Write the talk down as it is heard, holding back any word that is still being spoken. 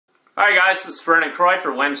Alright guys, this is Vernon and Croy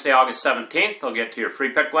for Wednesday, August 17th. I'll get to your free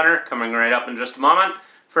pick winner coming right up in just a moment.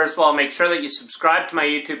 First of all, make sure that you subscribe to my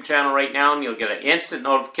YouTube channel right now and you'll get an instant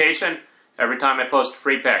notification every time I post a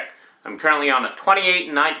free pick. I'm currently on a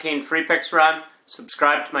 28-19 free picks run.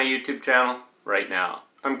 Subscribe to my YouTube channel right now.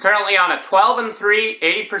 I'm currently on a 12-3,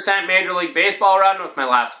 80% Major League Baseball run with my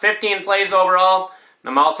last 15 plays overall. And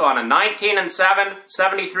I'm also on a 19-7,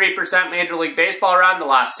 73% Major League Baseball run the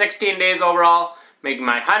last 16 days overall, making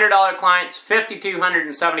my $100 clients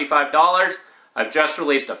 $5,275. I've just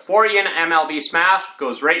released a 4-unit MLB smash. It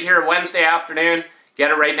goes right here Wednesday afternoon.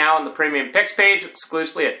 Get it right now on the Premium Picks page,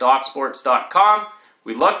 exclusively at DocSports.com.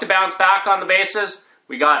 We look to bounce back on the bases.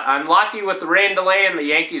 We got unlucky with the rain delay in the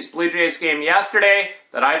Yankees-Blue Jays game yesterday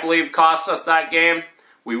that I believe cost us that game.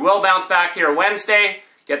 We will bounce back here Wednesday.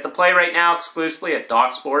 Get the play right now exclusively at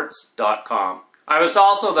DocSports.com. I was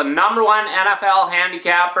also the #1 NFL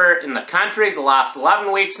handicapper in the country the last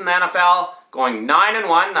 11 weeks in the NFL, going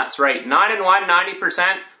 9-1. That's right, 9-1,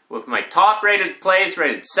 90%, with my top rated plays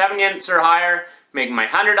rated 7 units or higher, making my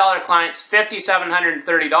 $100 clients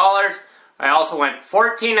 $5,730. I also went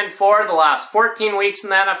 14-4 the last 14 weeks in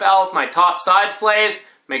the NFL with my top sides plays,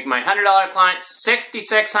 making my $100 clients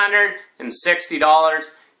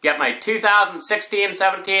 $6,660. Get my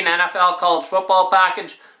 2016-17 NFL college football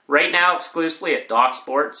package right now exclusively at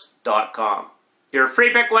DocSports.com. Your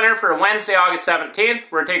free pick winner for Wednesday, August 17th,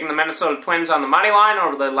 we're taking the Minnesota Twins on the money line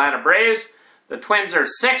over the Atlanta Braves. The Twins are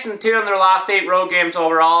 6-2 in their last 8 road games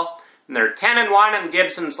overall, and they're 10-1 in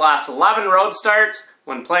Gibson's last 11 road starts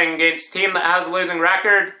when playing against a team that has a losing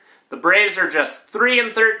record. The Braves are just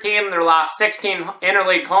 3-13 in their last 16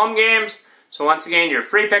 interleague home games. So once again, your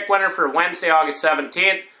free pick winner for Wednesday, August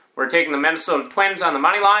 17th, we're taking the Minnesota Twins on the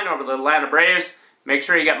money line over the Atlanta Braves. Make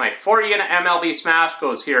sure you get my 4-unit MLB smash.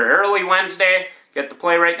 Goes here early Wednesday. Get the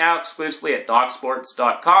play right now exclusively at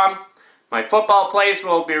DocSports.com. My football plays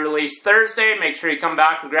will be released Thursday. Make sure you come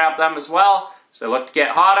back and grab them as well. So look to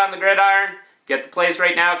get hot on the gridiron. Get the plays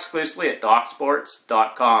right now exclusively at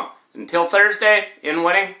DocSports.com. Until Thursday, in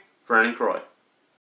winning, Vernon and Croy.